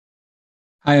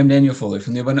Hi, I'm Daniel Fuller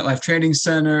from the Abundant Life Training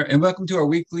Center, and welcome to our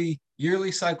weekly,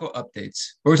 yearly cycle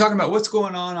updates, where we're talking about what's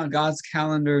going on God's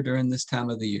calendar during this time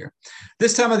of the year.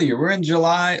 This time of the year, we're in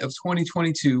July of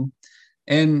 2022,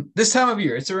 and this time of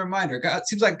year, it's a reminder. God, it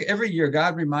seems like every year,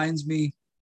 God reminds me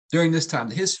during this time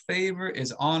that His favor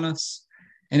is on us,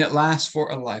 and it lasts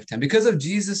for a lifetime. Because of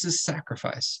Jesus'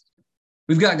 sacrifice,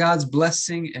 we've got God's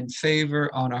blessing and favor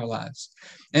on our lives.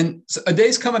 And so a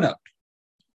day's coming up,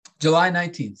 July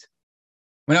 19th.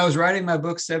 When I was writing my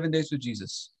book, 7 Days with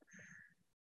Jesus,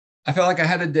 I felt like I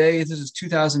had a day, this is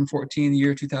 2014, the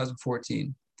year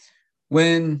 2014,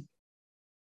 when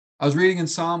I was reading in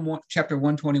chapter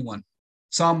 121,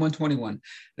 Psalm 121.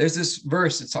 There's this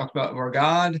verse that talks about where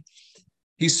God,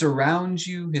 He surrounds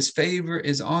you, His favor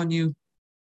is on you.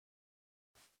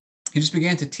 He just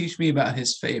began to teach me about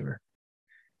His favor.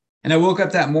 And I woke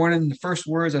up that morning, the first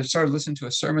words, I started listening to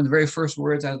a sermon, the very first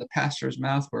words out of the pastor's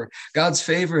mouth were, God's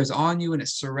favor is on you and it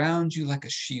surrounds you like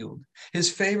a shield.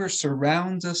 His favor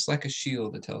surrounds us like a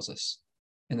shield, it tells us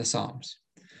in the Psalms.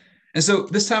 And so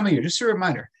this time of year, just a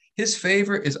reminder, His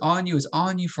favor is on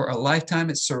you for a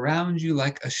lifetime. It surrounds you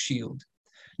like a shield.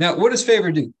 Now, what does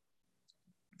favor do?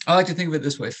 I like to think of it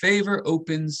this way. Favor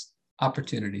opens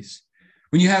opportunities.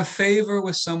 When you have favor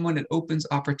with someone, it opens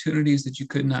opportunities that you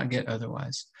could not get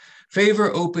otherwise. Favor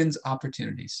opens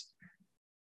opportunities.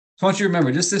 So I want you to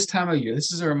remember, just this time of year,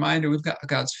 this is a reminder, we've got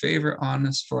God's favor on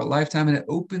us for a lifetime, and it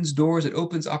opens doors, it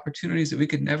opens opportunities that we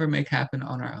could never make happen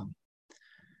on our own.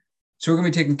 So we're going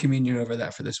to be taking communion over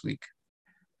that for this week.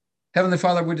 Heavenly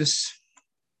Father, we're just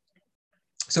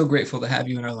so grateful to have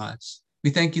you in our lives. We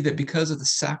thank you that because of the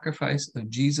sacrifice of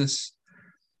Jesus,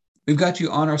 we've got you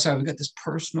on our side. We've got this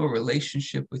personal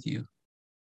relationship with you.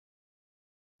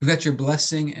 We've got your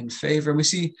blessing and favor. We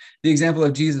see the example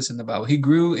of Jesus in the Bible. He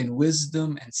grew in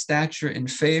wisdom and stature and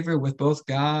favor with both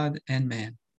God and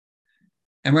man.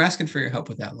 And we're asking for your help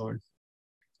with that, Lord.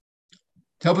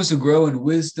 To help us to grow in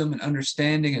wisdom and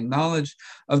understanding and knowledge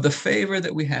of the favor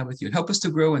that we have with you. Help us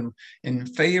to grow in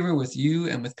favor with you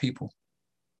and with people.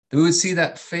 That we would see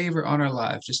that favor on our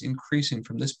lives just increasing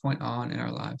from this point on in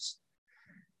our lives.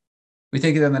 We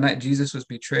think of the night Jesus was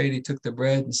betrayed, He took the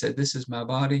bread and said, this is my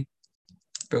body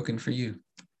broken for you.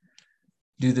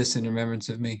 Do this in remembrance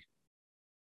of me.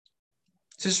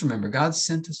 Just remember, God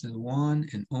sent us His one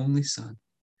and only Son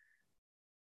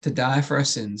to die for our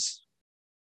sins.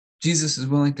 Jesus is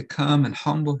willing to come and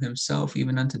humble Himself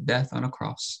even unto death on a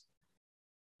cross.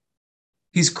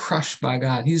 He's crushed by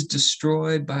God. He's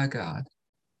destroyed by God.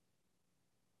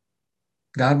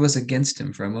 God was against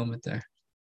Him for a moment there.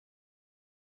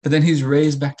 But then He's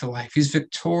raised back to life. He's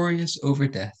victorious over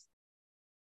death.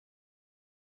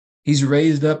 He's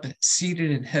raised up,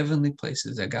 seated in heavenly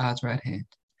places at God's right hand.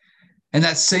 And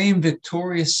that same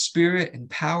victorious spirit and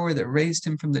power that raised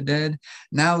Him from the dead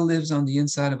now lives on the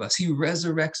inside of us. He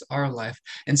resurrects our life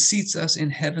and seats us in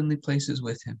heavenly places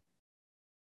with Him,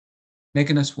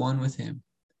 making us one with Him.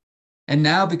 And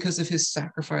now, because of His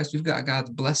sacrifice, we've got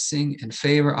God's blessing and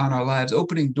favor on our lives,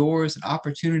 opening doors and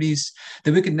opportunities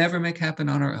that we could never make happen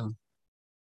on our own.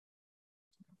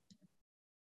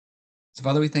 So,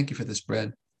 Father, we thank you for this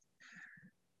bread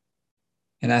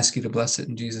and ask you to bless it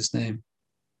in Jesus' name.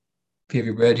 If you have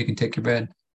your bread, you can take your bread.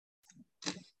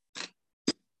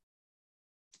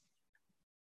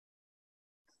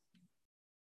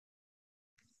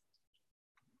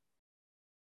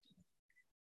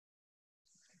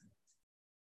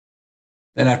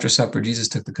 Then after supper, Jesus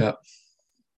took the cup.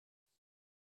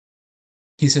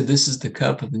 He said, this is the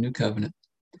cup of the new covenant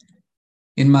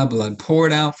in my blood,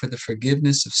 poured out for the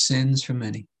forgiveness of sins for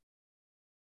many.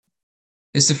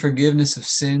 It's the forgiveness of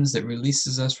sins that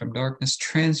releases us from darkness,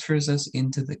 transfers us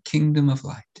into the kingdom of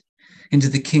light, into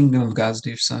the kingdom of God's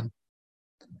dear Son.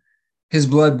 His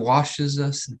blood washes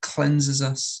us and cleanses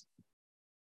us,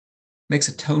 makes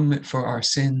atonement for our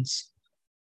sins.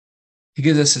 He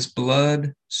gives us His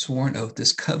blood sworn oath,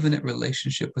 this covenant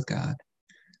relationship with God.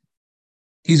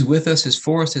 He's with us, He's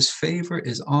for us, His favor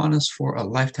is on us for a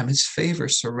lifetime. His favor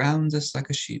surrounds us like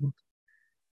a shield.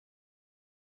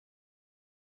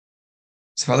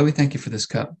 So, Father, we thank you for this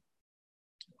cup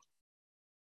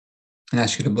and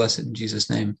ask you to bless it in Jesus'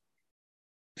 name.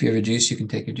 If you have a juice, you can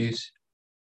take your juice.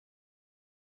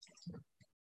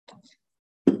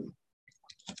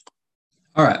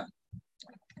 All right.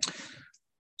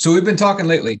 So we've been talking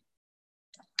lately,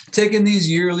 taking these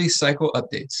yearly cycle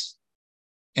updates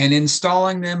and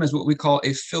installing them as what we call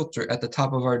a filter at the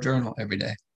top of our journal every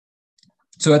day.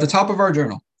 So at the top of our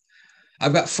journal,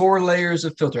 I've got 4 layers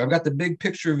of filter. I've got the big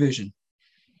picture vision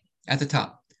at the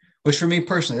top, which for me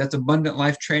personally, that's abundant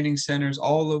life training centers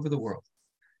all over the world.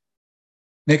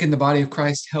 making the body of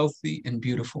Christ healthy and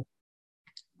beautiful.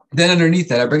 Then underneath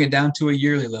that, I bring it down to a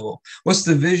yearly level. What's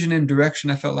the vision and direction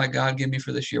I felt like God gave me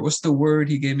for this year? What's the word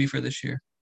he gave me for this year?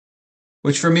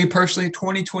 Which for me personally,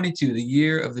 2022, the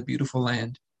year of the beautiful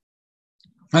land.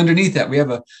 Underneath that, we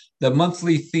have the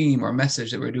monthly theme or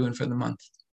message that we're doing for the month,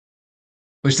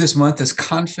 which this month is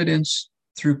confidence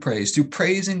through praise. Through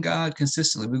praising God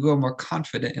consistently, we grow more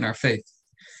confident in our faith,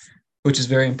 which is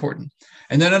very important.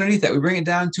 And then underneath that, we bring it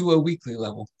down to a weekly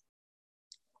level.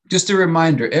 Just a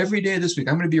reminder, every day this week,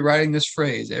 I'm going to be writing this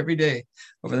phrase every day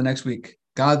over the next week.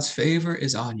 God's favor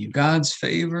is on you. God's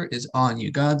favor is on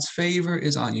you. God's favor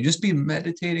is on you. Just be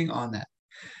meditating on that.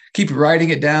 Keep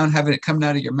writing it down, having it coming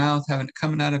out of your mouth, having it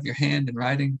coming out of your hand and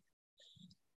writing.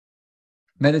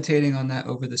 Meditating on that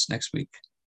over this next week.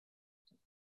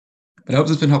 But I hope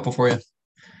this has been helpful for you. If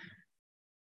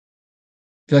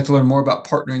you'd like to learn more about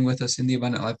partnering with us in the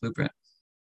Abundant Life Blueprint,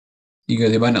 you go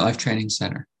to the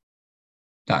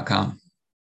AbundantLifeTrainingCenter.com.